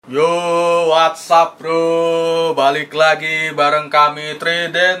Yo, what's up bro? Balik lagi bareng kami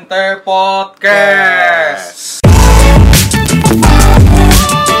Tridente Podcast.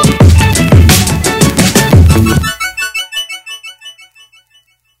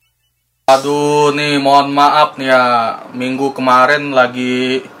 Aduh nih, mohon maaf nih ya, minggu kemarin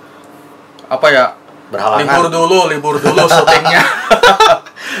lagi Berhalangan. libur dulu syutingnya.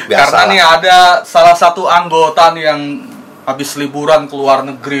 Biasa. Karena nih ada salah satu anggota nih yang habis liburan ke luar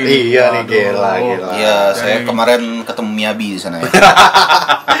negeri. Iya nih, Aduh. gila. Iya, saya Jadi- kemarin ketemu Miyabi di sana ya.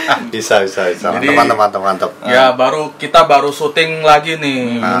 Bisa. Jadi- Mantap. Ya kita baru syuting lagi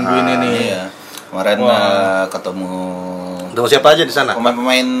nih minggu ini nih. Iya. Kemarin Wah. ketemu Tunggu siapa aja di sana?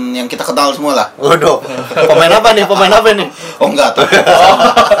 pemain-pemain yang kita kenal semua lah. Waduh. Pemain apa nih? Oh enggak tuh.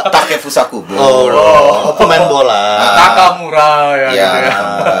 Takefusa Kubo. Oh, pemain bola. Nakamura ya, Ya, gitu ya.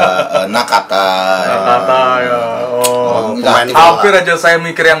 Nakata. Kata ya. Oh. Pemain Enggak, bola. Hampir aja saya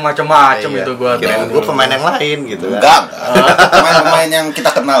mikir yang macam-macam Iya. itu gua. Kirain tuh. gue pemain yang lain gitu kan. Enggak. Pemain-pemain yang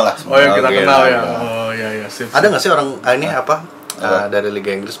kita kenal lah. Oh, yang kita Oke, kenal ya. iya. Oh iya sip. Ada nggak sih orang ini dari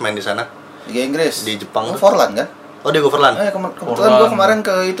Liga Inggris main di sana? Liga Inggris. Di Jepang Oh, tuh? Forlan kan? Oh, di Goverland. Kebetulan Forlan. gue kemarin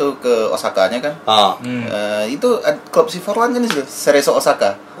ke Osaka-nya kan. Oh. Itu klub si Forlan kan di situ, Cerezo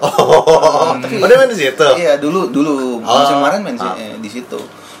Osaka. Oh. Dia main di situ. Iya, dulu musim kemarin main di situ.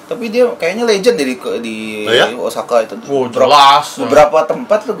 Tapi dia kayaknya legend di Oh, ya? Osaka itu. Oh, jelas. Beberapa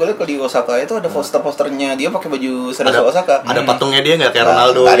tempat tuh gue liat kalau di Osaka itu ada poster-posternya dia pakai baju Cerezo Osaka. Ada patungnya dia nggak kayak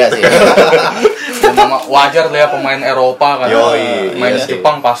Ronaldo? Nggak ada gitu. sih. Dan wajar lah ya pemain Eropa kan. Yoi, Main iya di sih.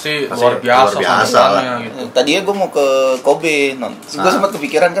 Jepang pasti luar biasa luar biasa sambutannya lah. gitu. Tadinya gue mau ke Kobe, gue sempat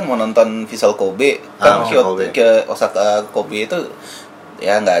kepikiran kan mau nonton Vissel Kobe, kan Kobe. ke Osaka Kobe itu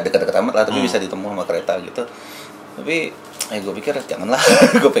ya nggak dekat-dekat amat lah, tapi bisa ditempuh sama kereta gitu. Tapi gue pikir janganlah,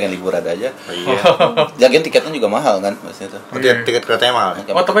 gue pengen liburan aja. Iya. Lagian tiketnya juga mahal kan maksudnya tuh. Oh, dia tiket keretanya mahal.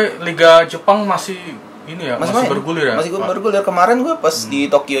 Oh, tapi Liga Jepang masih ini ya, masih main. bergulir ya. Masih bergulir. Kemarin gue pas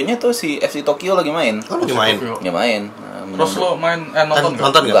di Tokyo-nya tuh si FC Tokyo lagi main. Oh, lagi main. Tokyo. Ya main. Terus lo main nonton nggak?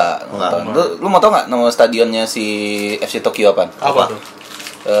 Nonton nggak? Enggak. Lu mau tau nggak nama stadionnya si FC Tokyo apaan? Apa tuh?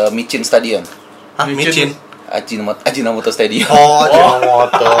 Michin Stadion. Hah, Michin? Ajinomoto Stadium. Oh,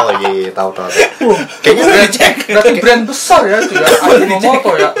 Ajinomoto. Iya, tahu. Kayaknya berarti brand besar ya itu ya.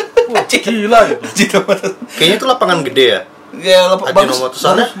 Ajinomoto ya. Wah, gila gitu. Ajinomoto. Kayaknya itu lapangan gede ya. Ya, bagus. Ajinomoto.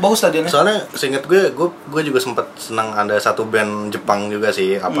 Soalnya- Bagus stadionnya. Soalnya seingat gue juga sempet senang ada satu band Jepang juga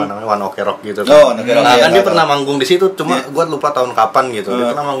sih, namanya One Ok Rock gitu kan. Oh, One Ok Rock, Nah, iya, kan dia tahu. pernah manggung di situ, cuma gue lupa tahun kapan gitu.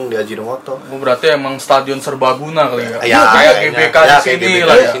 Dia pernah manggung di Ajinomoto. Oh, berarti emang stadion serbaguna kali ya. Ya, Kayak kayaknya. GBK Ya, di kayak sini GBK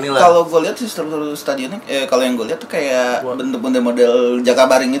lah di ya. sini lah. Kalau gue lihat sih struktur stadionnya, kalau yang gue lihat tuh kayak bentuk-bentuk model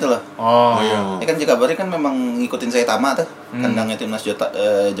Jakabaring gitu loh. Oh iya. Ya kan Jakabaring kan memang ngikutin Saitama tuh, kandangnya timnas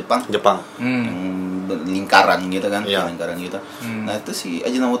Jepang. Hmm. Lingkaran gitu kan, Iya. lingkaran gitu. Nah itu si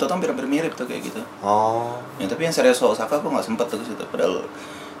Ajinomoto tuh hampir mirip tuh kayak gitu. Oh. Ya, tapi yang Cerezo Osaka gue nggak sempet tuh ke situ. Padahal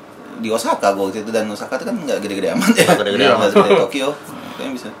di Osaka gue waktu itu, dan Osaka tuh kan nggak gede-gede amat ya. Nggak gede-gede Nggak amat. segede Tokyo.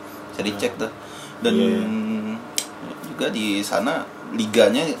 Kayaknya bisa dicek tuh. Dan juga di sana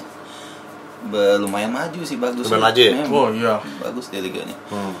liganya lumayan maju sih, bagus. Lumayan maju ya? Oh iya. Bagus dia liganya.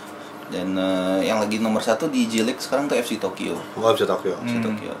 Dan yang lagi nomor 1 di J League sekarang tuh FC Tokyo. Gua bisa Tokyo. FC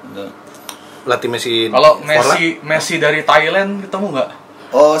Tokyo. Latih Messi. Kalau Forlan? Messi dari Thailand ketemu nggak?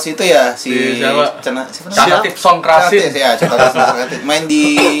 Oh, situ ya, si siapa? siapa namanya? Canathip Songkrasin. Ya, Canathip. Main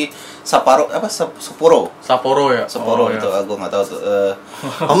di Sapporo Sapporo ya. Sapporo Oh, itu iya. aku nggak tahu tuh.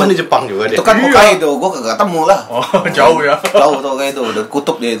 Oh, main di Jepang juga dia. Itu kan Iya. Hokkaido, gue kagak ketemu lah. Oh, jauh ya. Tahu tuh kayak itu udah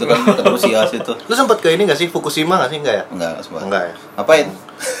kutub dia itu kan, ke Rusia situ. Lu sempet ke ini nggak sih, Fukushima nggak sih? Enggak ya? Enggak sempat. Enggak ya? Ngapain?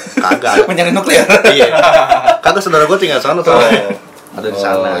 Kagak. Mencari nuklir. Iya. Kata saudara gue tinggal sana tuh. Ada di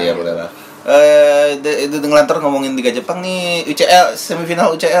sana. Oh, iya boleh lah. Itu ngelantar ngomongin Liga Jepang nih, UCL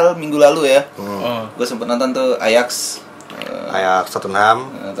semifinal UCL minggu lalu ya. Oh. Gue sempet nonton tuh Ajax. Ajax Tottenham,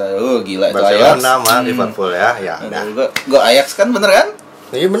 Gila itu Ajax. Barcelona sama Liverpool ya. Ya. Nah. Gue Ajax kan bener kan?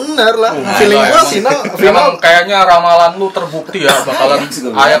 Iya bener lah. Nah, Feeling gua emang- final Emang kayaknya ramalan lu terbukti ya bakalan Ajax gua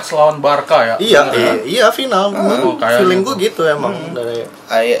bilang. Ajax lawan Barca ya. Iya, iya final. Oh, kayaknya. Feeling gua gitu emang dari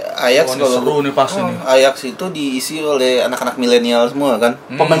Ajax Oh, ini seru nih pasti nih. Ajax itu diisi oleh anak-anak milenial semua kan.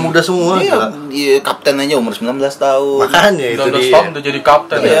 pemain muda semua Iya, gila. iya, kapten aja umur 19 tahun. Makanya itu 19 dia. tahun udah jadi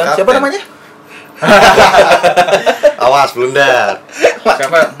kapten Iya, ya. kapten. siapa namanya? Awas blunder.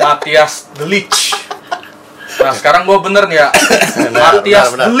 Siapa? Matias De Ligt. Nah sekarang gue bener nih ya.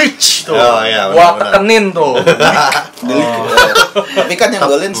 Matias benar. De Ligt tuh. Oh, iya, Gua benar. tekenin tuh. Tapi kan yang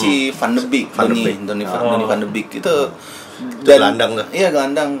golin si Van de Beek, Van de Beek. Donny Oh. Van de Beek itu gelandang tuh. Iya,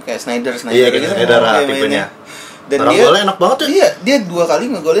 gelandang kayak Snyder Iya, gitu. Snyder Iya, tipenya. mainnya. Dan Orang dia golnya enak banget ya. Iya, dia 2 kali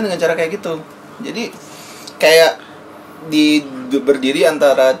ngegolin dengan cara kayak gitu. Jadi kayak di berdiri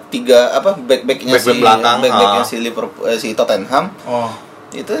antara tiga back-backnya Back-back belakang, back-backnya si Liverpool, si Tottenham. Oh.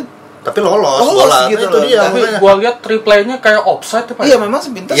 Itu Tapi lolos bola gitu itu loh. dia. Tapi makanya. gua lihat replaynya kayak offside ya, Pak. iya memang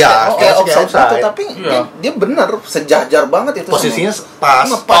sepintas Iya, kayak kayak offside offside. gitu, tapi Iya. dia benar sejajar banget itu Posisinya semua. pas.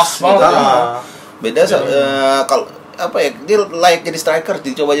 Pas banget, gitu. ya. Beda kalau apa ya, dia layak jadi striker,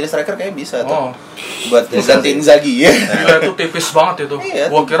 dicoba jadi striker kayak bisa tuh. Oh. Buat gantiin Inzaghi ya. Gila itu tipis banget itu. Iya.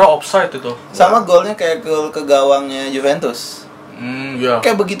 Gua kira offside itu. Sama golnya kayak gol ke gawangnya Juventus. Iya.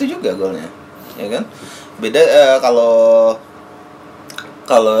 Kayak begitu juga golnya. Ya kan? Beda kalau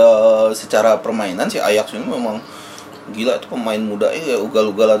secara permainan si Ajax ini memang gila, itu pemain muda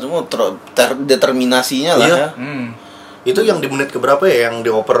ugal-ugalan semua, determinasinya lah Iya. ya. Itu yang di menit keberapa ya, yang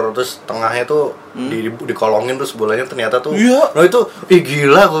dioper terus tengahnya tuh dikolongin terus bolanya ternyata tuh. Iya. Nah itu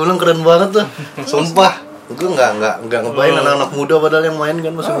gila, gue bilang keren banget tuh. Sumpah. Gue nggak ngebayang anak-anak muda padahal yang main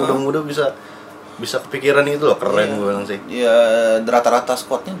kan masih muda-muda bisa kepikiran itu loh, keren gue bilang sih. Ya rata-rata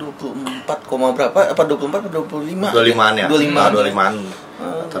squadnya 24, berapa? Apa 24 atau 25? 25-an ya? 25-an.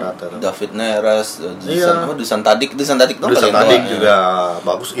 Rata-rata. David Neres, Iya. Dusan Tadic dong Dusan kali yang Tadic tua, juga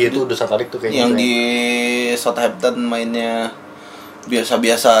bagus. Iya itu Dusan Tadic tuh kayaknya. yang di Southampton mainnya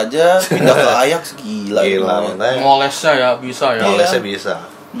biasa-biasa aja, pindah ke Ajax gila. makanya. Ngolesnya ya bisa ya. Iya. Ngolesnya bisa.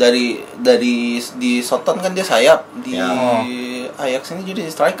 Dari di Southampton kan dia sayap, di Ya. Ajax ini jadi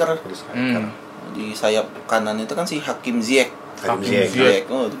striker. Di sayap kanan itu kan si Hakim Ziyech. Hakim Ziyech.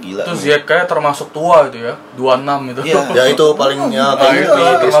 Oh gila. Itu Ziyech kayak termasuk tua itu ya. 26 itu. Iya. Ya itu paling ya Nah, kayaknya itu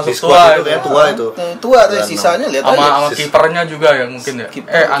di termasuk squad tua itu itu. kayak tua itu. Tua deh, sisanya lihat Sama aja. kipernya juga ya mungkin ya.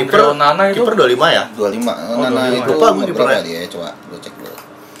 Kiper- Andre Onana itu Kiper 25 ya? 25. Nana 25. itu Lupa gue kipernya. berapa dia? Coba lu cek dulu.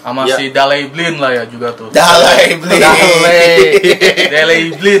 sama Ya. si Daley Blind lah ya juga tuh. Daley Blind. Daley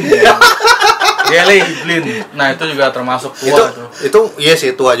Blind. Daley Blind. Nah, itu juga termasuk tua itu. Itu iya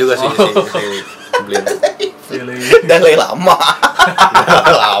sih tua juga sih si Blind. Daley lama.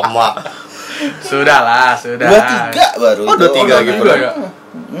 Lama. Sudah lah, sudah. 23 baru. Oh, itu. 23 gitu. juga ya.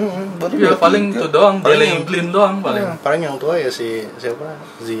 Baru Ya paling 23. itu doang, Paling Daley yang- Blind doang paling. Paling yang tua ya si siapa?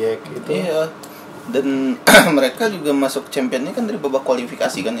 Ziyech itu. Iya. Dan mereka juga masuk championnya kan dari babak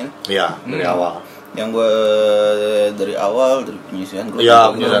kualifikasi kan ini. Iya, dari awal. Yang gue dari awal dari penyisihan grup. Iya,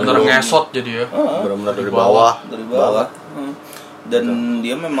 juga. penyisihan Bener grup. ngesot jadi ya. Benar-benar dari bawah. Dari bawah. Dan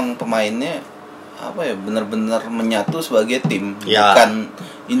dia memang pemainnya apa ya, benar-benar menyatu sebagai tim, Ya. bukan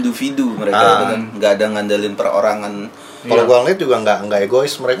individu mereka itu kan, nggak ada ngandelin perorangan. Kalau Iya. gua ngeliat juga nggak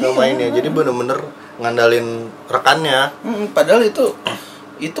egois mereka mainnya. Jadi bener-bener ngandalin rekannya. Padahal itu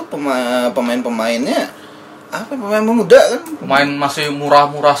pemain-pemainnya apa, pemain muda kan. Pemain masih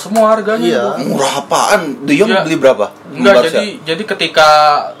murah-murah semua harganya. Iya. itu. Murah apaan? De Jong Iya. beli berapa? Enggak, Barca. jadi ketika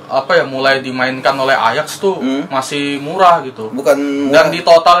apa ya mulai dimainkan oleh Ajax tuh masih murah gitu. bukan Dan di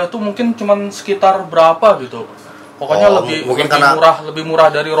total itu mungkin cuman sekitar berapa gitu. Pokoknya Oh, lebih mungkin lebih karena- lebih murah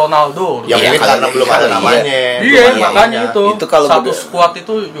dari Ronaldo. Ya Iya, mungkin kalau- karena belum ada iya. namanya. Iya, belum ada makanya namanya. itu Itu kalau satu beda- squad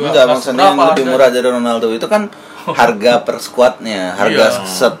itu juga enggak, nggak maksudnya seberapa yang lebih harganya. murah dari Ronaldo itu kan harga per squadnya, harga Iya.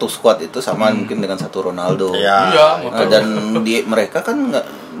 satu squad itu sama mungkin dengan satu Ronaldo. Iya. Iya, Nah, makanya. dan mereka kan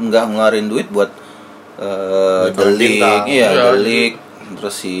nggak ngeluarin duit buat bintang. Iya, Iya. Delik,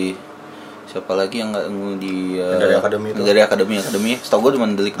 terus siapa lagi yang nggak di Dari akademi itu. Dari akademi. Setahu gue cuma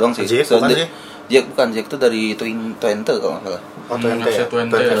Delik doang sih. Ziyech bukan sih? Ziyech bukan, Ziyech itu dari Twente kalau nggak salah. Oh, Twente ya? FC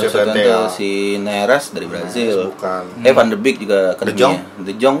Twente. FC Terus Twente ya. si Neres dari Brazil. Bukan. Van de Beek juga De Jong? akademinya.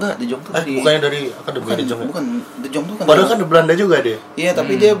 De Jong nggak? De Jong tuh dari Bukannya dari akademi bukan, De Jong ya? bukan De Jong tuh kan. Padahal kan di Belanda juga dia. Iya,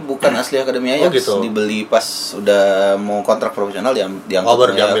 tapi dia bukan asli akademi Ajax. Oh, gitu. Dibeli pas udah mau kontrak profesional diangkut. Oh,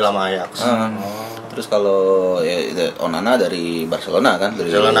 baru sama diambil Ajax. sama Ajax. Terus kalau ya itu, Onana dari Barcelona kan, dari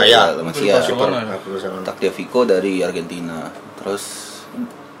Barcelona, ya. La Masia. Barcelona. Tagliafico dari Argentina. Terus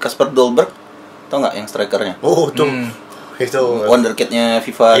Kasper Dolberg, tau nggak yang strikernya? Oh, tuh. Itu Wonderkid-nya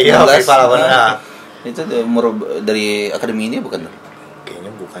FIFA 15. Iya, FIFA 18. Nah, itu dari akademi ini bukan?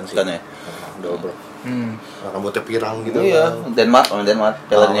 kayaknya bukan sih. Bukan ya? Double. Rambutnya pirang gitu. Iya, kan. Denmark,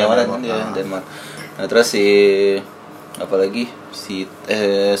 Pellernya mana Denmark. kan dia, Denmark. Nah, terus apalagi si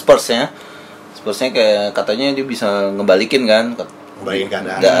Spursnya kayak katanya dia bisa ngebalikin kan, Ngembalikin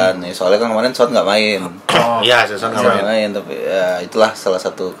keadaan. dan ya, soalnya kan kemarin Son nggak main. Iya, season Nggak nggak main. main, tapi ya, itulah salah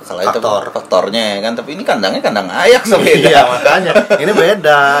satu kekalahan faktornya ya kan. Tapi ini kandangnya kandang Ajax sama beda. Iya, makanya. Ini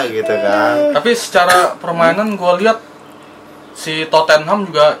beda gitu kan. Tapi secara permainan gue lihat si Tottenham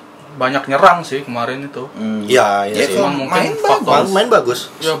juga banyak nyerang sih kemarin itu. Iya, iya Ya, sih. Cuman mungkin main faktor Main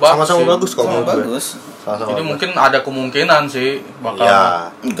bagus. Ya, bagus Sama-sama sih. bagus kalau menurut gue. bagus. Sama-sama Jadi bagus. mungkin ada kemungkinan sih bakal Iya.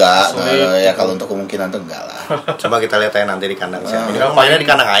 Enggak, Sulit. ya kalau untuk kemungkinan tuh enggak lah. Coba kita lihat aja nanti di kandang siapa. Ini Ya, kan mainnya di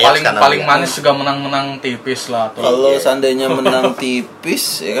kandang Ajax paling kan. paling manis juga menang-menang tipis lah tuh. Kalau seandainya menang tipis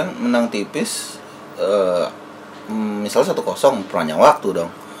ya kan, menang tipis misalnya 1-0 perpanjang waktu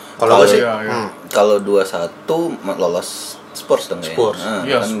dong. Kalau gue sih, iya. Kalau 2-1 lolos Spurs dong ya. Spurs.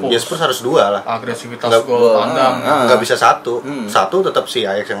 Iya, Kan, ya Spurs harus 2 lah. agresivitas Nggak- gol tandang. Nggak bisa 1. Hmm. 1 tetap si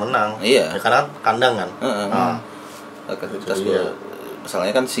Ajax yang menang. Iya. Ya, karena kandang kan. Heeh. Aktivitas Itu dia. gol.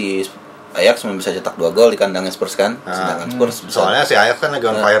 Masalahnya kan si Ajax cuma bisa cetak 2 gol di kandangnya Spurs kan. Sedangkan Spurs bisa Soalnya si Ajax kan lagi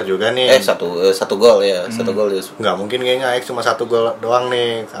on fire juga nih. satu gol ya, satu gol ya. Nggak mungkin kayaknya Ajax cuma 1 gol doang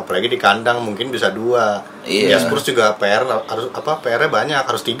nih, apalagi di kandang mungkin bisa 2. Iya. Ya Spurs juga PR-nya banyak,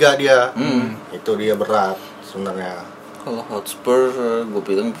 harus 3 dia. Itu dia berat sebenarnya. Kalau Hotspur gue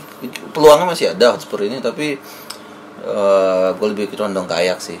bilang peluangnya masih ada Hotspur ini, tapi gue lebih condong ke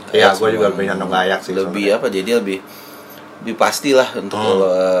Ajax sih. Iya, Ajax gue juga memang lebih condong ke Ajax sih Lebih sebenarnya. apa? Jadi lebih pastilah untuk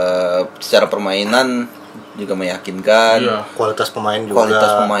secara permainan juga meyakinkan. Iya. Kualitas pemain juga.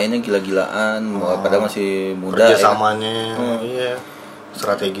 Kualitas pemainnya gila-gilaan, padahal masih muda. Kerjasamanya, iya.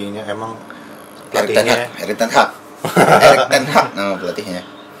 Strateginya emang Erik Ten Hag, pelatihnya. Erik Ten Hag, Erik Ten Hag nama pelatihnya.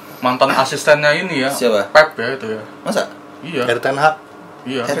 Mantan asistennya ini ya. Siapa? Pep ya itu ya. Masa? Iya. Erik Ten Hag.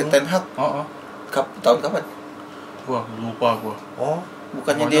 Iya. Erik Ten Hag Oh, tahun kapan? Wah, lupa gua. Oh,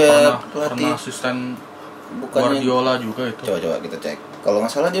 Bukannya Pokoknya dia pernah pelatih? asisten Bukannya Guardiola juga itu. Coba kita cek. Kalau nggak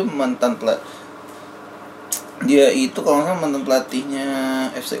salah dia mantan dia itu kalau nggak salah mantan pelatihnya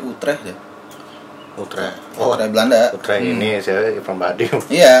FC Utrecht deh. Utrecht. Utrecht Belanda. Utrecht ini saya Ivan Badim.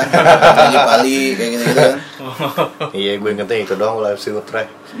 Iya. Pali kayak gitu kan. Iya, gue ingetnya itu doang kalau FC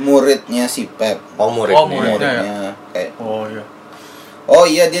Utrecht. Muridnya si Pep. Oh, murid. Oh, murid. Muridnya kayak Oh iya. oh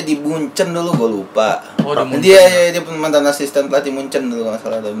iya dia di Munchen dulu gue lupa. Oh, di Munchen. Dia mantan asisten pelatih Munchen dulu kalau nggak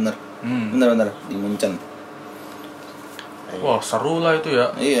salah ada bener. Hmm. Bener di Munchen. Wah, seru lah itu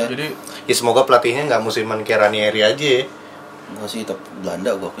ya. Iya. Jadi Ya semoga pelatihnya nggak musiman kayak Ranieri aja ya. Enggak sih, tapi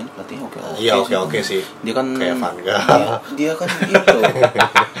Belanda gue akuin pelatihnya oke. Iya, oke sih. Dia kan Kayak Van Gaal. dia kan gitu.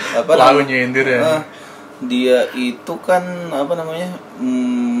 Apa lalu namanya? nyindir ya. Dia itu kan apa namanya?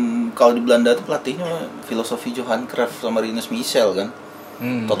 Kalau di Belanda tuh pelatihnya filosofi Johan Cruyff sama Rinus Michel kan.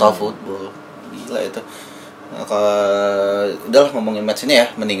 Total football. Gila itu. Nah, kalau udahlah ngomongin match ini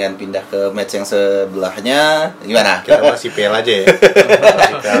ya, mendingan pindah ke match yang sebelahnya. Gimana? Kita masih PL aja ya.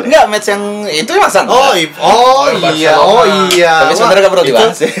 Enggak, match yang itu masa enggak? Oh iya. Tapi sebenarnya nggak perlu Itu-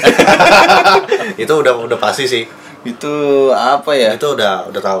 dibahas ya. Itu udah pasti sih. Itu apa ya? Itu udah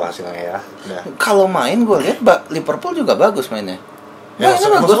tahu hasilnya ya. Udah. Kalau main gue lihat Liverpool juga bagus mainnya. Ya,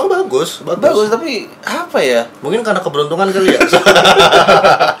 Mainnya bagus. bagus tapi apa ya? Mungkin karena keberuntungan kali ya.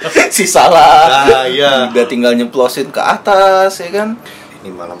 Si Salah. Nah, iya. Udah tinggal nyeplosin ke atas ya kan. Ini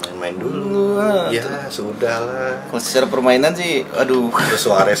malah main-main dulu. Ya, sudahlah. Kalau secara permainan sih, aduh. Terus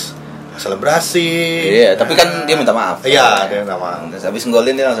Suarez selebrasi. Iya, tapi kan dia minta maaf. Iya, dia minta maaf. Terus habis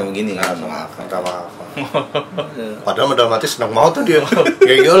ngolin dia langsung begini kan. Minta maaf. Padahal dalam hati senang mau tuh dia.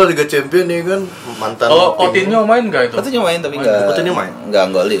 Kayak gila Liga Champion nih kan mantan. Kalau Coutinho main nggak itu? Coutinho main tapi enggak. Coutinho main? Enggak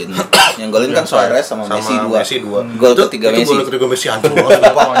ngolin. Yang golin kan Suarez sama Messi 2. Gol Itu ketiga Messi. Gol ketiga Messi hancur banget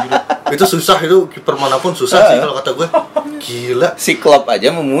Pak. Itu susah, itu kiper manapun susah sih kalau kata gue. Gila. Si Klopp aja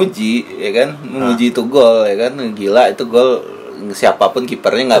memuji ya kan, memuji itu gol ya kan, gila itu gol. Siapapun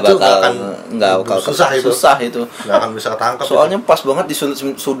kipernya nggak Itu bakal susah itu. Nggak akan bisa ketangkap. Soalnya pas banget di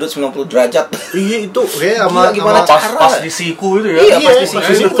sudut 90 derajat. Iya itu kayak Gila, gimana sama Pas di siku itu ya. Iya, pas di pas situ.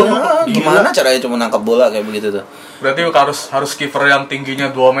 di situ. Gimana caranya cuma nangkap bola kayak begitu tuh? Berarti harus kiper yang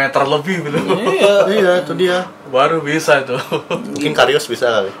tingginya 2 meter lebih gitu. Iya. Iya itu dia. Baru bisa itu. Mungkin Karius bisa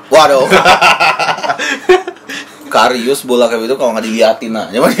kali. Waduh. Karius bola kayak gitu kalau nggak diliatin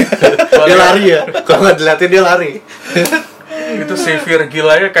aja. Dia lari ya. Kalau nggak dilihatin dia lari. Itu si Virgil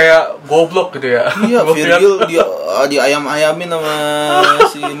aja kayak goblok gitu ya. Iya, Gua lihat. Virgil dia ayam-ayamin sama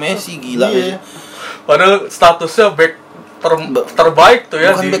si Messi gila. Iya. Padahal statusnya back terbaik tuh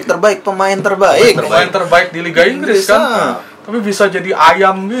ya. Bukan di- back terbaik, pemain terbaik. Pemain terbaik di Liga Inggris kan. Ah. Tapi bisa jadi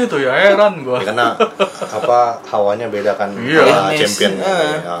ayam gitu ya, heran gua. Ya, karena apa hawanya beda kan Iya. sama Messi, champion.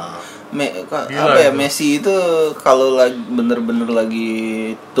 Ya. Gila Apa ya itu. Messi itu kalau lagi bener-bener lagi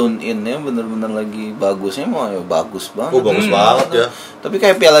tune in ya, bener-bener lagi bagusnya mau ya bagus banget. Oh bagus banget ya. Tapi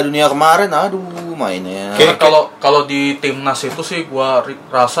kayak Piala Dunia kemarin, aduh mainnya. Karena kalau di timnas itu sih gua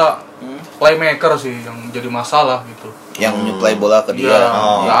rasa playmaker sih yang jadi masalah gitu. Yang nyuplai bola ke dia. Iya,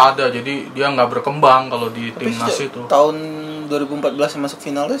 Oh. nggak ada. Jadi dia nggak berkembang kalau di Tapi timnas sejak itu. tahun 2014 yang masuk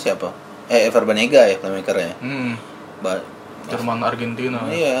final itu siapa? Ever Banega ya playmakernya. Ba- Jerman Argentina.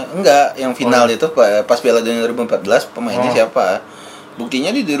 Iya, enggak, yang final itu pas Piala Dunia 2014 pemainnya siapa? Buktinya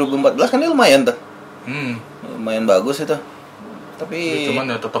di 2014 kan dia lumayan tuh. Lumayan bagus itu. Tapi Cuman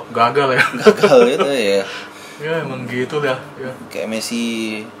ya tetap gagal ya. gagal itu ya. Ya emang gitu dah. Ya. Kayak Messi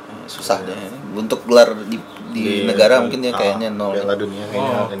susah deh untuk gelar di negara mungkin dia kayaknya nol. Piala Dunia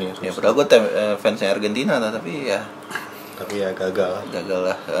kayaknya ini. Ya padahal gue fansnya Argentina tapi ya gagal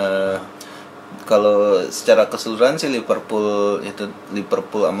lah. Kalau secara keseluruhan sih Liverpool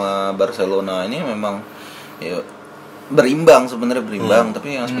sama Barcelona ini memang ya berimbang sebenarnya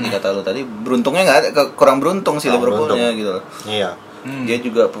tapi yang seperti kata lo tadi beruntungnya nggak ada, kurang beruntung sih Liverpoolnya gitu loh. Iya. Dia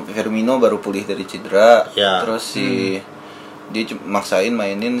juga Firmino baru pulih dari cedera, Ya. terus dia maksain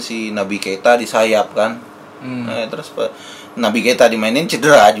mainin si Naby Keita di sayap kan. Terus Naby Keita dimainin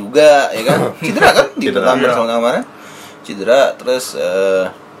cedera juga ya kan. Cedera kan di pertandingan Barcelona kemarin. Cedera terus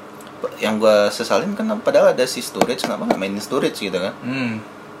yang gua sesalin kan padahal ada si Sturridge, kenapa nggak mainin Sturridge gitu kan.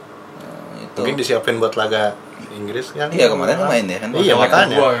 Itu Mungkin disiapin buat laga Inggris kan. iya kemarin main ya kan. Iya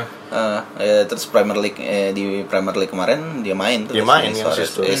makanya. Terus Premier League di Premier League kemarin dia main tuh. Dia main ya,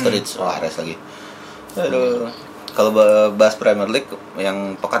 Sturridge Suarez lagi. Aduh. Kalau bahas Premier League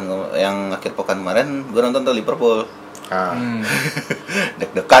yang akhir pekan kemarin gue nonton tuh Liverpool.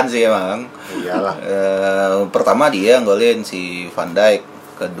 Deg-degan sih emang. Iyalah. Pertama dia golin si Van Dijk,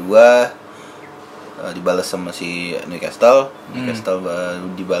 kedua dibalas sama si Newcastle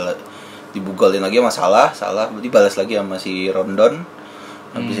dibugolin lagi sama Salah dibalas lagi sama si Rondon.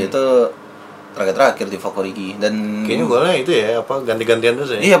 Habis itu terakhir di Fakorigi dan Kayaknya golnya itu ya ganti-gantian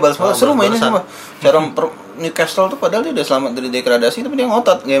terus ya. iya balas seru mainnya semua. Cara Newcastle tuh padahal dia udah selamat dari degradasi tapi dia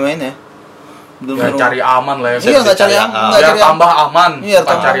ngotot game mainnya. Ya cari aman lah ya. Iya nggak cari aman. Biar tambah aman. Iya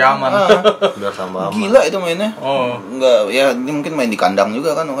bukan cari aman. Biar tambah aman. Gila itu mainnya. Oh. Nggak ya dia mungkin main di kandang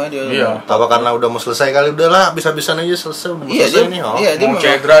juga kan makanya dia. Iya. Apa karena udah mau selesai kali udahlah habis-habisan aja selesai. Iya dia. Iya dia Mau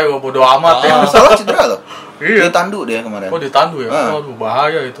cedera ya bodo amat ya. Salah cedera loh. Iya. Dia tandu dia kemarin. Oh ditandu ya. Aduh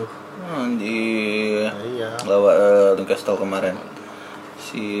bahaya itu. Di Iya. lawan Newcastle kemarin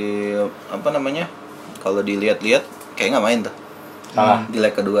si apa namanya kalau dilihat-lihat kayak nggak main tuh di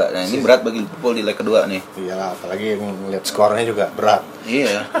leg kedua. Nah ini berat bagi Liverpool di leg kedua nih. Iyalah apalagi ngeliat skornya juga berat.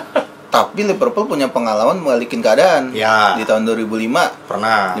 Iya. Tapi Liverpool punya pengalaman membalikin keadaan. Ya. Di tahun 2005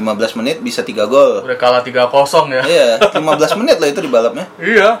 Pernah. 15 menit bisa 3 gol. Udah kalah 3-0 ya. Iya, 15 menit lah itu di balapnya.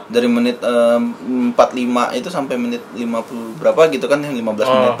 Iya. Dari menit 45 itu sampai menit 50 berapa gitu kan, 15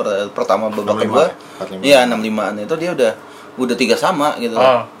 menit pertama babak 65, kedua. 45. Iya, 65-an itu dia udah 3 sama gitu.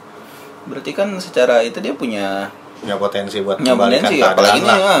 Berarti kan secara itu dia punya potensi buat potensi keadaan apalagi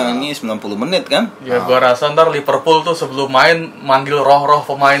lah. ini 90 menit kan. Ya gua rasa ntar Liverpool tuh sebelum main manggil roh-roh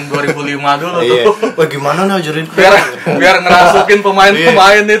pemain 2005 dulu Iya. tuh. Wah gimana nih ajarin biar ngerasukin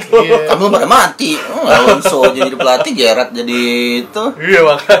pemain-pemain itu. Kamu pada mati. Alonso jadi pelatih, Gerrard jadi itu. Iya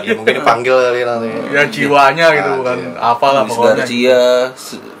makanya. Ya, mungkin dipanggil kali nanti. Ya jiwanya gitu bukan apalah Luis pokoknya. Garcia,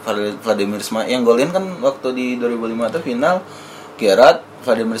 Vladimir Smail yang golin kan waktu di 2005 itu final Gerrard,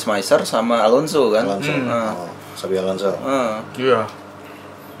 Vladimir Smail sama Alonso kan. Xabi Alonso. Iya.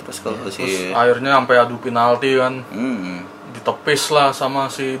 Terus kalau Terus akhirnya sampai adu penalti kan. Ditepis lah sama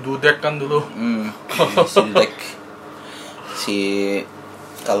si Dudek kan dulu. si Dudek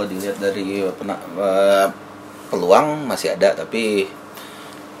kalau dilihat dari peluang masih ada tapi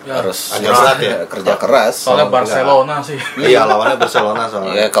Ya, harus agak berat ya? kerja keras. Soalnya Barcelona sih. Iya lawannya Barcelona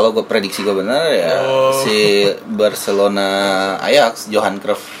soalnya. Ya kalau gue prediksi gue benar ya si Barcelona Ajax Johan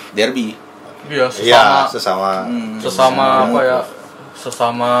Cruyff derby. Iya, sesama Hmm.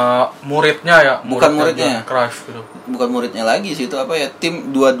 Sesama muridnya ya. Bukan muridnya. Cruyff gitu. Bukan muridnya lagi sih itu apa ya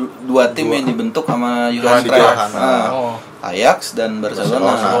dua tim yang dibentuk sama Johan Cruyff. Ajax dan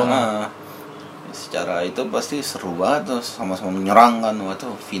Barcelona. Secara itu pasti seru banget tuh, sama-sama menyerang kan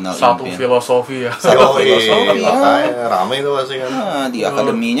waktu final Satu impian. filosofi ya. Satu filosofi ya. Rame itu pasti kan. Di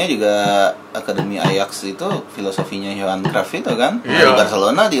akademinya juga akademi Ajax itu filosofinya Johan Cruyff itu kan. Iya. Di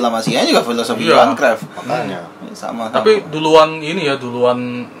Barcelona di La Masia juga filosofi Iya. Johan Cruyff. Makanya. Sama. Tapi duluan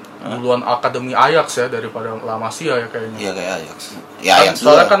akademi Ajax ya daripada La Masia ya kayaknya. Iya kayak Ajax. Ya Ajax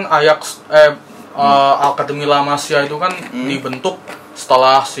Soalnya juga. kan Ajax akademi La Masia itu kan dibentuk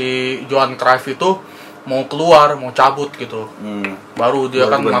setelah si Johan Cruyff itu mau keluar, mau cabut gitu. Baru dia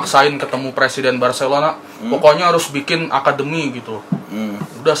kan maksain ketemu presiden Barcelona, pokoknya harus bikin akademi gitu.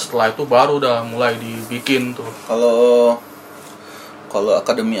 Udah setelah itu baru udah mulai dibikin tuh. Kalau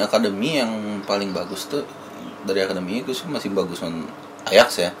akademi yang paling bagus tuh dari akademi itu sih masih bagus kan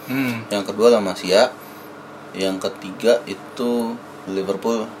Ajax ya. Yang kedua La Masia, yang ketiga itu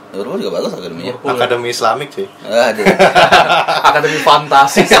Liverpool juga bagus akademinya. Akademi Islamik sih. Aduh. Akademi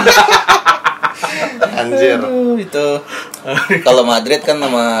fantasi. Anjir. Itu kalau Madrid kan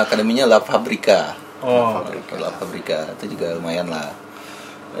nama akademinya La Fabrica. La Fabrica itu juga lumayan lah.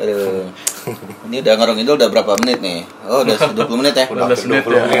 Aduh. Ini udah ngarung itu udah berapa menit nih? Oh, udah 20 menit ya. Udah 20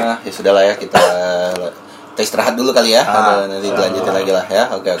 menit ya. Ya sudah lah ya kita Kita istirahat dulu kali ya. Nanti dilanjutin lagi lah ya.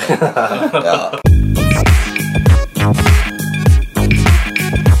 Oke. Ya.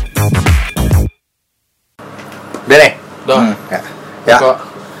 Udah nih. Ya.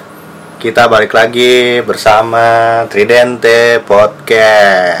 Kita balik lagi bersama Tridente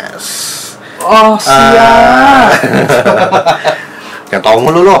Podcast. Oh, siap. Yang tau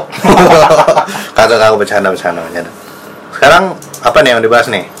mulu lo. Kagak bercanda. Sekarang apa nih yang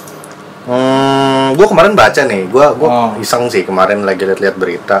dibahas nih? Gue kemarin baca nih, gue iseng sih kemarin lagi lihat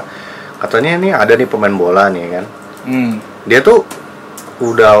berita. Katanya nih ada nih pemain bola nih kan. Dia tuh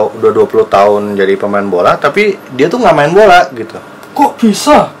udah 20 tahun jadi pemain bola, tapi dia tuh nggak main bola gitu. Kok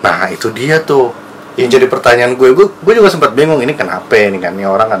bisa? Nah itu dia tuh yang jadi pertanyaan gue juga sempat bingung ini kenapa nih kan, ini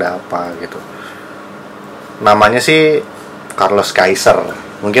orang ada apa gitu. Namanya sih Carlos Kaiser.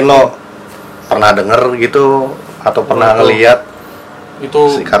 Mungkin lo pernah denger gitu atau pernah ngeliat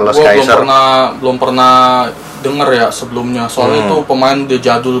itu si Carlos gua Kaiser. belum pernah denger ya sebelumnya. Soalnya itu pemain dia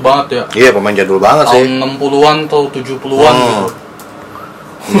jadul banget ya. Iya, pemain jadul banget sih. Tahun 60-an atau 70-an gitu.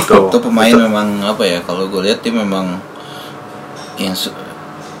 Itu pemain memang apa ya, kalau gue lihat dia memang yang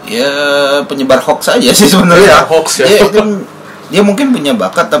ya penyebar hoax aja sih sebenarnya. Hoax ya. Dia mungkin punya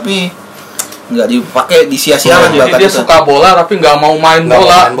bakat tapi nggak dipakai, disia-siakan jadi bakat dia itu. suka bola tapi nggak mau main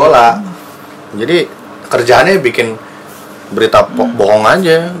bola. Jadi kerjaannya bikin berita bohong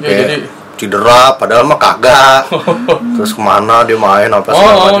aja, Ya, kayak jadi cedera padahal mah kagak. Terus kemana dia main apa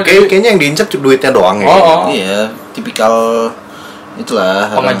segala macam. Kayaknya yang diinjak duitnya doang ya. Iya, tipikal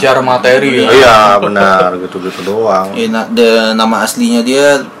itulah pengejar materi ya. Iya benar, gitu-gitu doang. Nama aslinya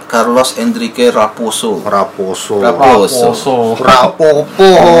dia Carlos Enrique Raposo. Raposo.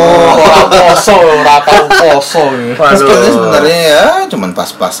 Sebenarnya ya cuman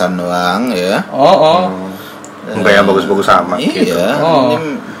pas-pasan doang ya. Enggak yang bagus-bagus sama gitu.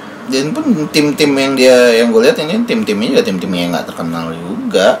 Dan pun tim-tim yang gue lihat ini tim-timnya juga tim-tim yang nggak terkenal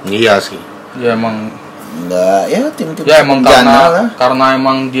juga. Iya sih. Ya emang nggak ya tim-tim. Ya emang karena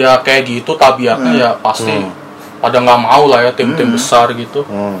emang dia kayak gitu tabiatnya ya pasti pada nggak mau lah ya tim-tim besar gitu.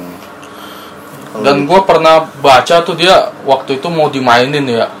 Dan gue pernah baca tuh dia waktu itu mau dimainin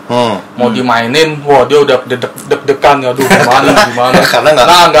ya. Mau dimainin, wah dia udah deg-degan ya, aduh gimana. Karena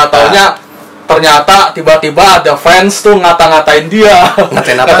nggak taunya ternyata tiba-tiba ada fans tuh ngata-ngatain dia.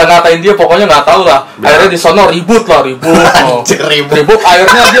 Ngata-ngatain dia, pokoknya nggak tahu lah. Akhirnya di sono ribut. Ribut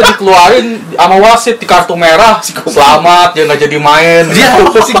akhirnya dia dikeluarin sama wasit di kartu merah. Selamat, dia nggak jadi main.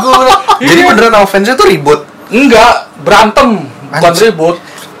 Jadi beneran sama fansnya tuh ribut? Enggak, berantem, bukan ribut.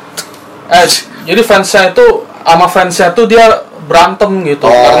 Jadi fansnya itu sama fansnya tuh dia berantem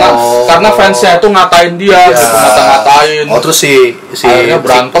gitu. Karena fansnya itu ngatain dia, gitu, ngata-ngatain. Terus si akhirnya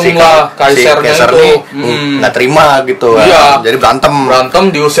berantem lah, Kaisernya itu nggak terima gitu. Iya. Jadi berantem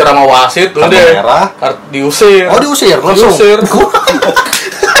diusir sama wasit, udah diusir. Diusir langsung.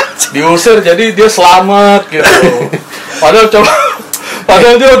 Diusir, jadi dia selamat gitu.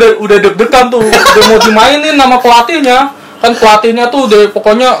 Padahal dia udah deg-degan tuh, udah mau dimainin sama pelatihnya. Kan pelatihnya tuh udah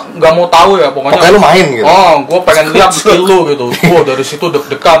pokoknya nggak mau tahu ya, pokoknya lu main gitu. Gue pengen lihat skill lu gitu. Dari situ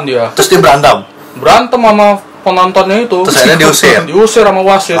deg-degan dia. Terus dia berantem sama penontonnya itu. Terus akhirnya diusir sama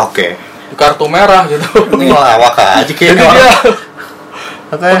wasit. Di kartu merah gitu. Ini lawak aja jadi dia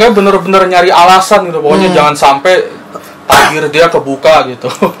pokoknya bener-bener nyari alasan gitu, pokoknya jangan sampai tabir dia kebuka gitu.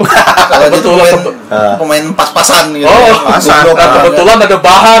 Kalau itu pemain pas-pasan gitu. Kebetulan ada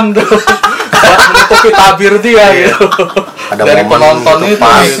bahan tuh buat menutupi tabir dia gitu. Dari penonton itu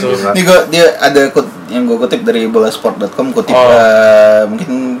gitu. Ini dia ada yang gue kutip dari bolasport.com,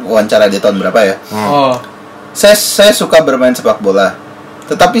 mungkin wawancara di tahun berapa ya. Saya suka bermain sepak bola,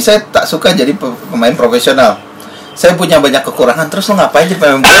 tetapi saya tak suka jadi pemain profesional. Saya punya banyak kekurangan, terus lo ngapain jadi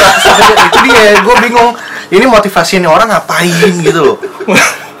pemain bola? Itu dia, gue bingung. Ini motivasinya orang ngapain gitu loh.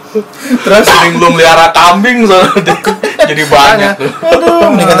 Terus sering belum melihara kambing soalnya jadi banyak tuh.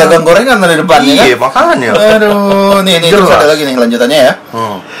 Aduh, mendingan dagang gorengan ada depannya kan? Iya, makanya. Aduh, nih terus ada lagi nih lanjutannya ya.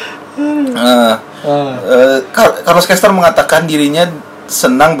 Carlos Kaiser mengatakan dirinya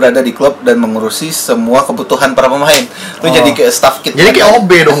senang berada di klub dan mengurusi semua kebutuhan para pemain. Lu jadi kayak staff kit. Jadi kayak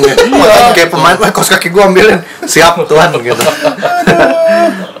OB dong ya. Kayak pemain, kos kaki gua ambilin. Siap Tuhan gitu.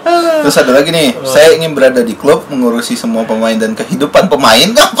 Terus ada lagi nih, saya ingin berada di klub mengurusi semua pemain dan kehidupan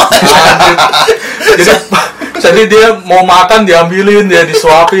pemain. Ngapain? Jadi dia mau makan diambilin, dia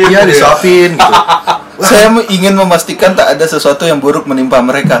disuapin. Iya, disuapin gitu. Saya ingin memastikan tak ada sesuatu yang buruk menimpa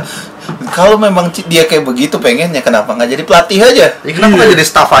mereka. Kalau memang dia kayak begitu pengennya, kenapa nggak jadi pelatih aja? Ya, kenapa nggak jadi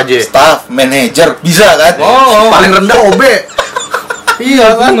staff aja? Staff, manajer, bisa kan? Paling rendah OB. Iya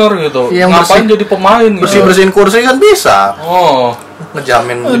kan? Bener gitu. Yang ngapain jadi pemain? Bersihin kursi kan bisa.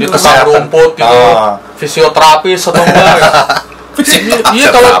 Ngejamin jadi tukang rumput gitu. fisioterapis atau enggak ya. Iya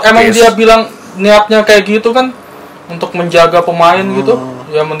kalau emang dia bilang niatnya kayak gitu kan untuk menjaga pemain gitu,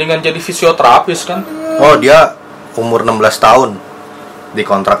 ya mendingan jadi fisioterapis kan. Oh, dia umur 16 tahun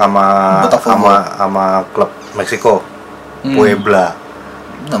dikontrak sama klub Meksiko, Puebla.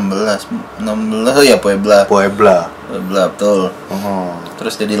 16 ya Puebla betul.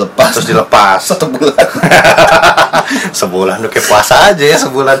 Terus dia dilepas 1 bulan. Sebulan udah kayak puasa aja ya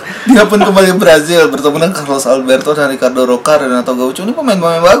sebulan. Dia pun kembali ke Brazil bertemu dengan Carlos Alberto dan Ricardo Roca dan Renato Gaucho. Ini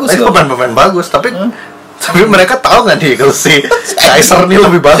pemain-pemain bagus loh. Pemain bagus, tapi mereka tahu nggak nih kalau si Kaiser ini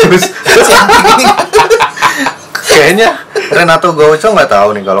lebih bagus. Kayaknya Renato Gaucho nggak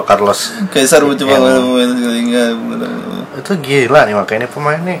tahu nih kalau Carlos Kaiser mencoba pemain sekalinya. Itu gila nih, makanya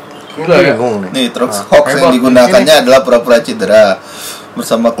pemain nih bingung nih. Nih terus hoax yang digunakannya adalah pura-pura cedera.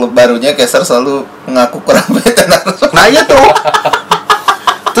 Bersama klub barunya Kaiser selalu mengaku kurang veteran. Nah iya tuh.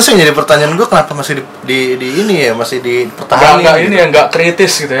 Terus yang jadi pertanyaan gue, kenapa masih di ini ya, masih dipertahankan? Nggak ini ya, nggak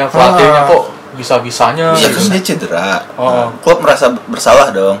kritis gitu ya pelatihnya kok bisa-bisanya. Iya, terus dia cedera. Klub merasa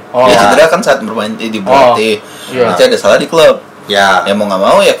bersalah dong. Dia cedera kan saat bermain di berarti. Berarti ada salah di klub. Ya mau nggak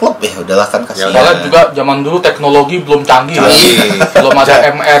mau ya klub ya udahlah kan kasihan. Soalnya juga zaman dulu teknologi belum canggih. Belum ada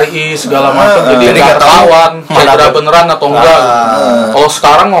MRI segala macam, jadi nggak ketahuan cedera beneran atau enggak. Kalau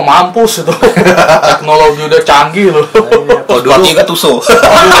sekarang mau mampus itu. Teknologi udah canggih loh. Kalau dulu nggak tusuk.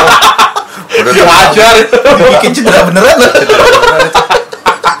 Udah diajar. Bikin cedera beneran.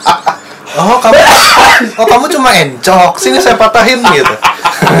 Kamu cuma encok, sini saya patahin gitu.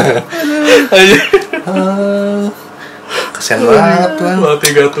 Kasian banget tuh.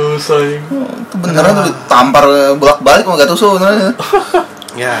 Pelatih Gattuso itu beneran tuh ditampar bolak-balik sama Gattuso beneran.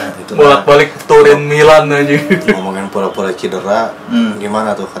 Ya, itu bolak-balik Turin Milan aja. Ngomongin pura-pura cedera,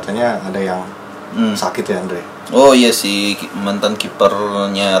 gimana tuh? Katanya ada yang sakit ya, Andre? Oh iya, si mantan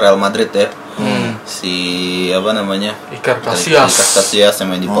kipernya Real Madrid ya. Si apa namanya? Iker Casillas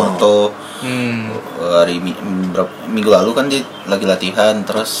yang main di Porto. Minggu lalu kan dia lagi latihan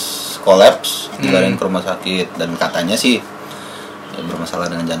terus kolaps, dilariin ke rumah sakit dan katanya sih ya,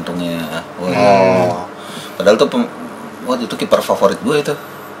 bermasalah dengan jantungnya. Padahal tuh waktu itu kiper favorit gue itu.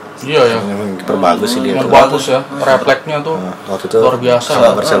 Iya ya. Kiper bagus sih dia. Bagus ya. Refleksnya tuh waktu itu luar biasa.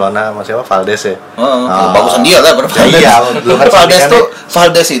 Sama Barcelona sama siapa? Valdes ya. Bagusan dia lah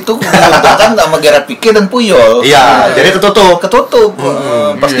Valdes itu diuntungkan sama Gerard Pique dan Puyol. Iya, jadi ketutup.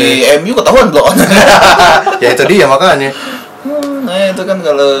 Pas di MU ketahuan belum. Ya itu dia makanya. Nah itu kan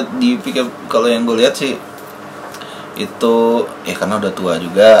kalau yang gue lihat sih itu ya karena udah tua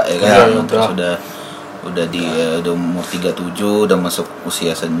juga ya kan, terus udah umur 37, udah masuk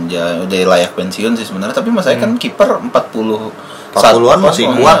usia senja, udah layak pensiun sih sebenarnya. Tapi masalahnya kan kiper 40-an masih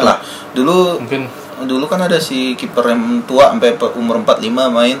kuat lah. Dulu kan ada si kiper yang tua sampai umur 45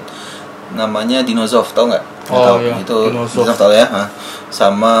 main, namanya Dinozov, tau nggak? Itu Dinozov tau ya,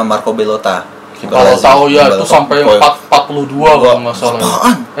 sama Marco Bellota. Kalau tahu ya itu sampai 42 kalau nggak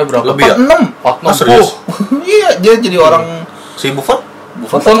salah. Berapa? Lebih 46. Serius? Iya, dia jadi orang. Si Buffon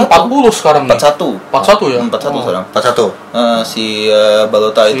 40 sekarang nih. 41 ya? 41 sekarang. 41. Si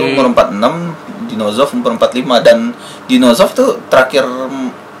Bellota itu umur 46, Dinozov umur 45, dan Dinozov tuh terakhir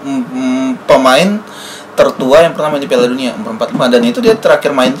pemain tertua yang pernah main di Piala Dunia, umur 45, dan itu dia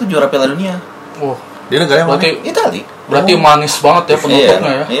terakhir main tuh juara Piala Dunia. Dia negara yang mana? Itali. Berarti manis banget ya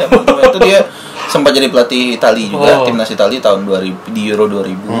penutupnya ya. Iya, itu dia sempat jadi pelatih Itali juga, timnas Itali tahun 2000 di Euro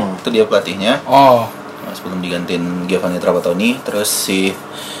 2000. Itu dia pelatihnya. Sebelum digantiin Giovanni Trapattoni. Terus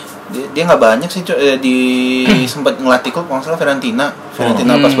dia nggak banyak sih sempat ngelatih klub, kalau salah Fiorentina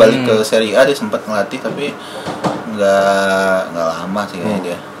pas balik ke Serie A dia sempat ngelatih, tapi nggak lama sih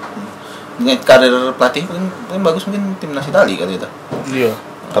kayaknya dia. Karir pelatih paling bagus mungkin timnas Itali kali itu. Iya.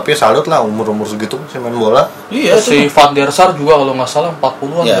 Tapi salut lah umur sih main bola. Iya, si Van der Sar juga kalau nggak salah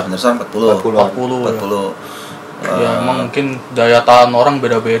 40-an. Iya, Van der Sar 40. Ya emang mungkin daya tahan orang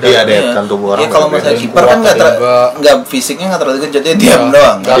beda-beda. Iya, daya tahan tubuh orang. Iya, kalau misalnya kiper kan nggak fisiknya nggak terlalu gede, jadi diam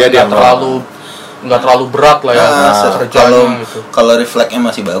doang. Nggak terlalu berat lah ya kerjanya gitu. Kalau refleksnya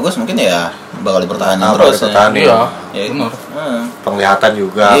masih bagus mungkin ya bakal dipertahankan terus. Iya, benar. Penglihatan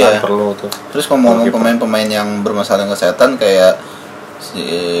juga kan perlu tuh. Terus ngomong pemain-pemain yang bermasalah kesehatan kayak si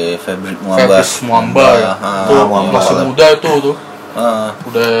Fabrice Muamba ya. Tuh masih muda itu tuh.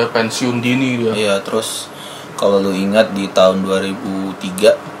 Udah pensiun dini dia. Iya, terus kalau lu ingat di tahun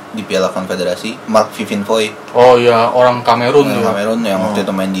 2003 di Piala Konfederasi, Mark Vivien Foy. Oh iya, orang Kamerun tuh. Kamerun yang waktu itu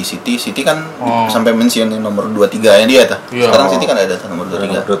main di City. City kan sampai mention nomor 23 yang dia tuh. Sekarang City kan ada nomor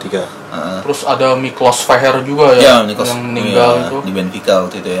 23. Terus ada Miklos Feher juga ya, yang meninggal itu di Benfica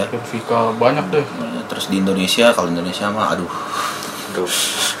waktu itu ya. Benfica banyak deh. Terus di Indonesia, kalau Indonesia mah aduh.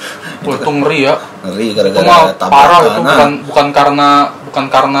 Wah, itu ngeri ya. Ngeri Itu gara-gara mah parah itu, tabrakan. bukan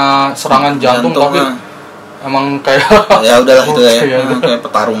karena serangan jantung tapi mah. emang kayak Ya udahlah itu ya. Iya. Kayak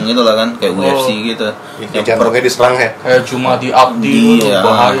petarung gitu lah kan, kayak UFC gitu. Yang jantungnya diserang ya. kayak Jumadi Abdi itu Iya.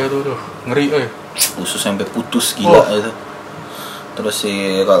 bahaya tuh. Ngeri Usus sampai putus gila itu. Terus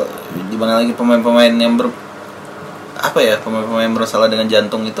sih kalau di mana lagi pemain-pemain yang pemain-pemain bermasalah dengan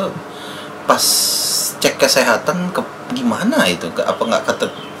jantung itu pas cek kesehatan gimana itu? Apa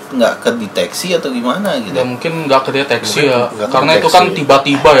nggak kedeteksi atau gimana gitu? Ya mungkin nggak kedeteksi ya, Nggak karena itu kedeteksi. kan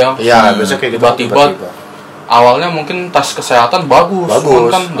tiba-tiba ya. Iya, biasanya kayak gitu. Tiba-tiba. Awalnya mungkin tes kesehatan bagus. Cuman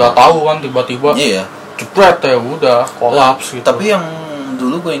kan nggak tahu kan tiba-tiba Iya. jepret ya udah kolaps gitu. Tapi yang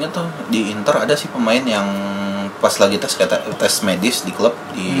dulu gue inget tuh di Inter ada sih pemain yang pas lagi tes medis di klub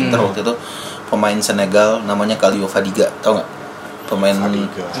di Inter waktu itu, pemain Senegal namanya Kalio Fadiga, tau nggak? Pemain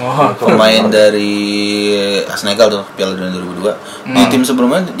dari Senegal tuh, Piala Dunia 2002. Di tim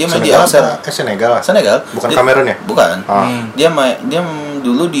sebelumnya dia main di Auxerre. Senegal. Bukan Kamerun ya? Bukan. Dia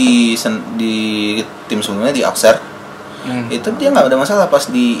dulu di tim sebelumnya di Auxerre. Itu dia nggak ada masalah, pas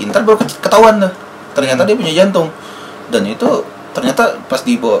di Inter baru ketahuan tuh. Ternyata dia punya jantung. Dan itu ternyata pas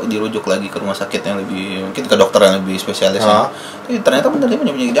dirujuk lagi ke rumah sakit yang lebih, mungkin ke dokter yang lebih spesialis ya. Ternyata benar dia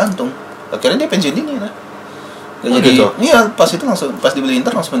punya penyakit jantung. Akhirnya dia pensiun dini lah. Jadi gitu? iya, pas dibeli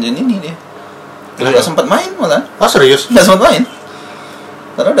Inter langsung pensiun dini dia. Nggak sempat main malah. Oh serius? Nggak sempat main.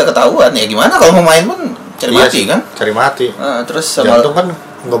 Karena udah ketahuan ya, gimana kalau mau main pun cari mati kan? Cari mati. Terus sama jantung kan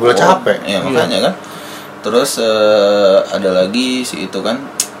nggak boleh capek. Iya makanya kan. Terus ada lagi si itu kan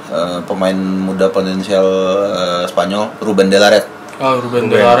pemain muda potensial Spanyol, Ruben de la Red. Ruben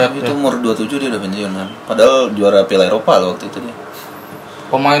de la Red itu umur 27 dia udah pensiun kan. Padahal juara Piala Eropa loh waktu itu dia.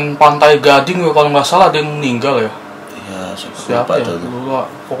 Pemain Pantai Gading kalau nggak salah dia meninggal ya. Iya, siapa ya? tuh?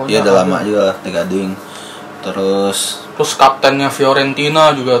 Pokoknya Iya udah lama juga lah di Gading. Terus kaptennya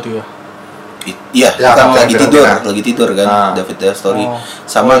Fiorentina juga tuh ya. Iya, Ya, kan kapten lagi tidur kan, David De Astori.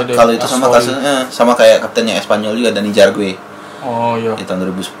 Sama kalau itu sama kasusnya sama kayak kaptennya Espanyol juga, Dani Jargue. Oh iya. Di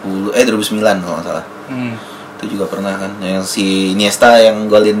tahun 2009 kalau nggak salah. Itu juga pernah kan, yang si Iniesta yang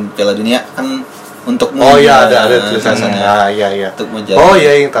golin Piala Dunia kan untuk iya ada tulisannya. Iya. Untuk menjadi. Oh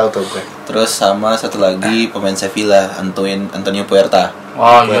iya, yang tahu gue. Terus sama satu lagi pemain Sevilla, Antonio Puerta.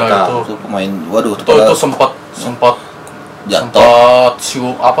 Oh iya itu pemain, waduh itu sempat jatuh,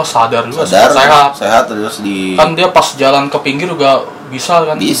 sadar juga, sehat terus kan dia pas jalan ke pinggir juga bisa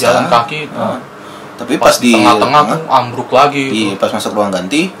jalan kaki. Tapi pas di tengah-tengah tuh ambruk lagi. Iya, pas masuk ruang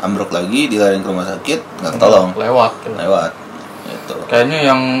ganti ambruk lagi, dilariin ke rumah sakit, nggak ketolong. Lewat. Itu. Kayaknya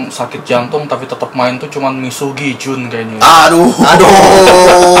yang sakit jantung tapi tetap main tuh cuman Misugi Jun kayaknya. Aduh.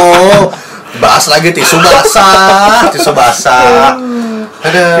 Bahas lagi tisu basah.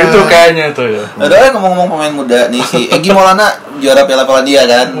 Itu kayaknya tuh ya. Ada ngomong-ngomong pemain muda nih, si Egy Maulana juara Piala Polandia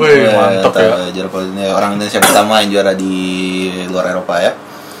kan. Wih, mantap ya. Juara Polandia, orang Indonesia pertama yang juara di luar Eropa ya.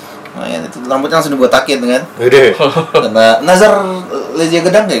 Nah, ya, itu rambutnya langsung dibotakin kan. Gede. Karena Nazar Lezia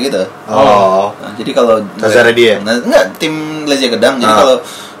Gedang kayak gitu. Oh. Nah, jadi kalau Nazar dia. Enggak, tim Lezia Gedang. Jadi kalau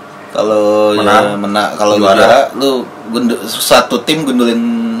kalau juara lu satu tim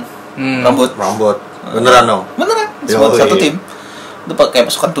gundulin rambut. Beneran dong. Beneran. Satu tim. Itu kayak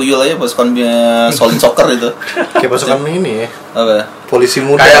pasukan tuyul aja, pasukan Solid Soccer itu. Kayak pasukan ini ya. Apa? Polisi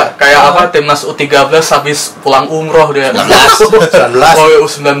muda. Kayak apa, timnas U13 habis pulang umroh dia. 19. Oh ya,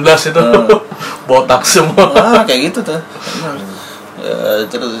 U19 itu. Botak semua. Kayak gitu tuh.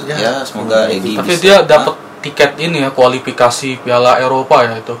 Terus ya semoga Egy. Tapi dia dapat tiket ini ya, kualifikasi Piala Eropa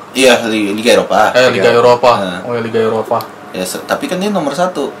ya itu. Iya, Liga Eropa. Liga Eropa. Oh ya, Liga Eropa. Ya, tapi kan dia nomor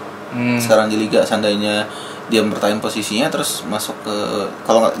 1 sekarang di Liga. Seandainya dia mempertahankan posisinya terus masuk ke,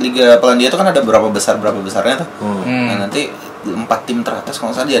 kalau Liga Polandia itu kan ada berapa besarnya tuh. Nah nanti 4 tim teratas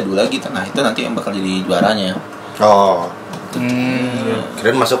kalau nggak salah diadu lagi tuh. Nah itu nanti yang bakal jadi juaranya. Oh.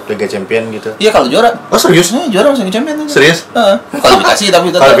 Kirain masuk Liga Champion gitu. Iya kalau juara. Oh serius? Juara masuk Liga Champion. Serius? Kualifikasi tapi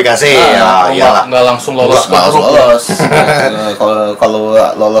tetap. Kualifikasi ya, iyalah. Nggak langsung lolos. Kalau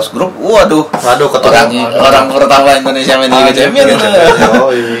lolos grup, waduh ketemu orang pertama Indonesia main Liga Champion itu.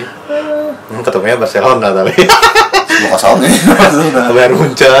 Oh iya. Ketemunya Barcelona tapi. Kosong nih. Bayar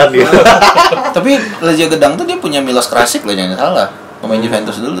Munchen gitu. Tapi Lezia Gedang tuh dia punya Milos Krasic loh, jangan salah. Pemain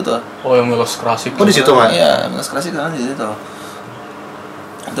Juventus dulu tuh. Oh, yang Milos Krasic. Oh, di situ, Mas. Iya, Milos Krasic kan di situ.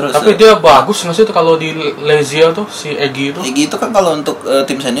 Terus tapi dia bagus nggak sih tuh kalau di Lezia tuh si Egy itu? Egy itu kan kalau untuk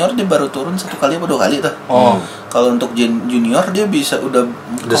tim senior dia baru turun 1 kali apa 2 kali tuh. Kalau untuk junior dia bisa udah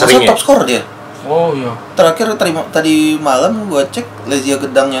sering top score dia. Oh iya. Terakhir tadi malam gua cek Lezia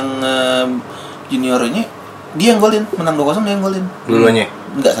Gedang yang junior ini dia yang golin, menang 2-0 dia yang golin. Dulunya?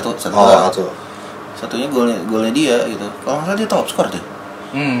 Enggak, satu. Satunya Satunya golnya dia gitu. Kalau nggak salah dia top score tuh.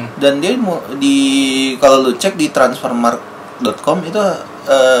 Dan dia kalau lu cek di transfermarkt.com itu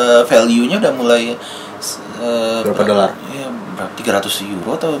value-nya udah mulai berapa dolar? Ya, 300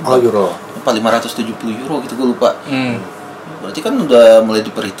 euro atau euro. apa 570 euro gitu, gue lupa. Berarti kan udah mulai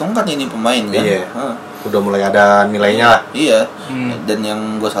diperhitungkan ini pemain kan. Iya. Udah mulai ada nilainya lah. Iya. Dan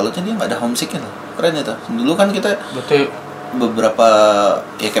yang gue salutnya dia nggak ada homesicknya loh. Keren itu. Dulu kan kita berarti beberapa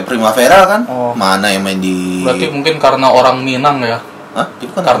ya kayak Primavera kan, mana yang main di. Berarti mungkin karena orang Minang ya. Hah? Dia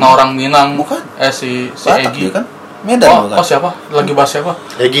bukan karena orang Minang. Bukan. Si Batak Egi dia kan. Medan bukan. Siapa? Lagi bahas siapa?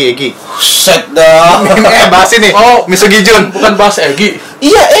 Egi. Set dong. Bahas ini. Misogijun. Bukan bahas Egi.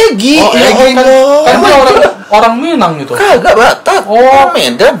 Iya, Egi. Egi kan dia orang Minang gitu. Kagak, Batak.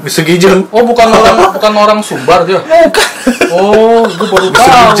 Medan. Misogijun. Bukan orang Sumbar dia. Bukan. Gue baru tahu.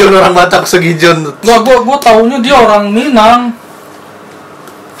 Misogijun orang Batak, Misogijun. Gue taunya dia orang Minang.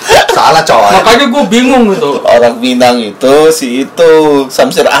 Salah coy. Makanya gue bingung gitu. Orang Minang itu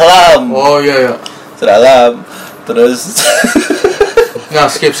Samsir Alam. Oh iya. Samsir Alam. Terus nggak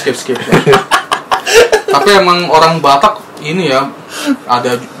skip. Tapi emang orang Batak ini ya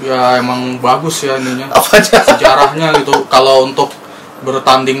ada ya emang bagus ya ininya. Apanya? Sejarahnya gitu. Kalau untuk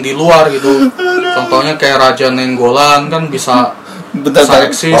bertanding di luar gitu. Contohnya kayak Raja Nenggolan kan bisa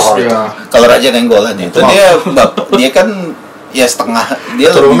eksis dia. Kalau Raja Nenggolan itu dia kan ya setengah dia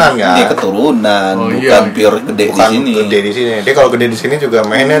keturunan kan? Dia keturunan, bukan pure gede di sini. Gede di sini. Dia kalau gede di sini juga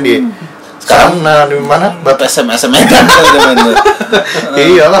mainnya di sekarang di mana? SMS Medan kali dia main.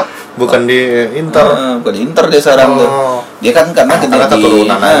 Iyalah, bukan di Inter. Bukan di Inter dia sekarang tuh. Dia kan karena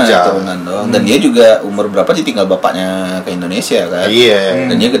keturunan aja. Keturunan doang. Dan dia juga umur berapa ditinggal bapaknya ke Indonesia kan.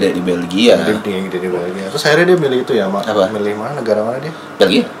 Iya. Dan dia gede di Belgia. Dia gede di Belgia. Terus akhirnya dia milih itu ya, milih mana, negara mana dia?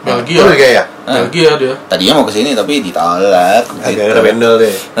 Belgia. Belgia ya? Belgia dia. Tadinya mau ke sini tapi ditolak. Agak rebendel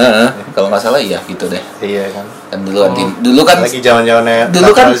deh. Kalau nggak salah iya gitu deh. Iya kan. Kan dulu kan lagi zaman-zamannya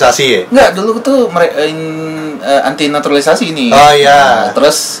naturalisasi ya? Enggak, dulu tuh anti naturalisasi ini. Oh iya.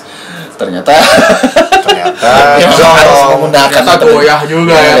 Terus ternyata harus menggunakan goyah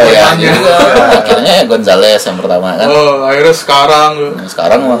juga ya akhirnya Gonzales yang pertama kan. Akhirnya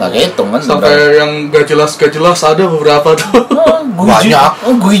sekarang mah nggak kehitung kan. Sampai yang gak jelas ada beberapa tuh.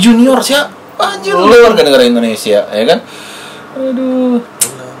 Banyak. Gui Junior siapa? Anjir, warga negara Indonesia ya kan. Aduh.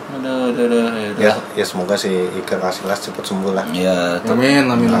 Ya semoga si Iker Casillas cepat sembuh lah. Ya, amin.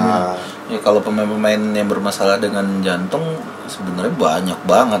 Ya kalau pemain-pemain yang bermasalah dengan jantung sebenarnya banyak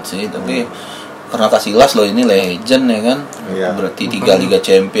banget sih, tapi karena Casillas loh ini legend ya kan. Iya. Berarti 3 Liga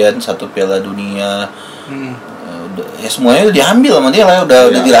Champions, 1 Piala Dunia. Ya semuanya udah diambil sama dia lah,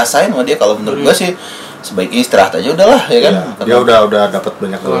 udah dirasain sama dia. Kalau menurut gua sih sebaiknya istirahat aja udahlah ya kan. Dia udah dapat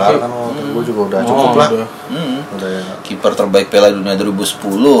banyak gelar kan. Gua juga udah cukup lah. Udah kiper terbaik Piala Dunia 2010,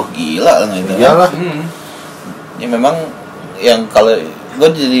 gila lah itu. Iyalah. Ya memang yang kalau gue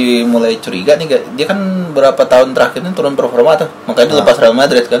jadi mulai curiga nih, dia kan berapa tahun terakhir ini turun performa tuh, makanya dia lepas Real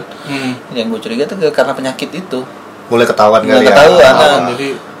Madrid kan. Yang gue curiga tuh karena penyakit itu mulai ketahuan kali ya.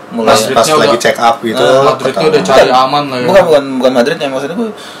 Jadi mulai pas lagi check up gitu. Madridnya udah cari aman lah ya. Bukan Madridnya, maksudnya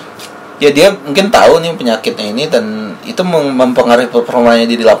gue ya dia mungkin tahu nih penyakitnya ini dan itu mempengaruhi performanya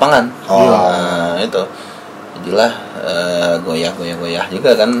di lapangan. Nah, itu jadilah goyah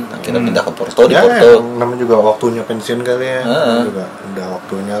juga kan, akhirnya pindah ke Porto. Di Porto namanya juga waktunya pensiun kali ya. Juga udah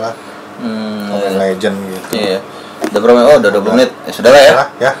waktunya lah. Legend gitu. Iya. Udah berapa? Udah 20 menit. Ya sudah lah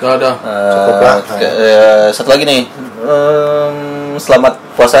ya. Udah. Cukup lah. Satu lagi nih. Selamat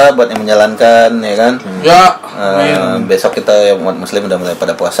puasa buat yang menjalankan ya kan. Ya. Besok kita umat muslim udah mulai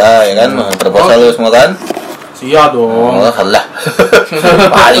pada puasa ya kan. Pada puasa lu semua kan? Iya dong. Allah.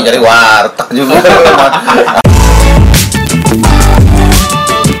 Paling dari warteg juga.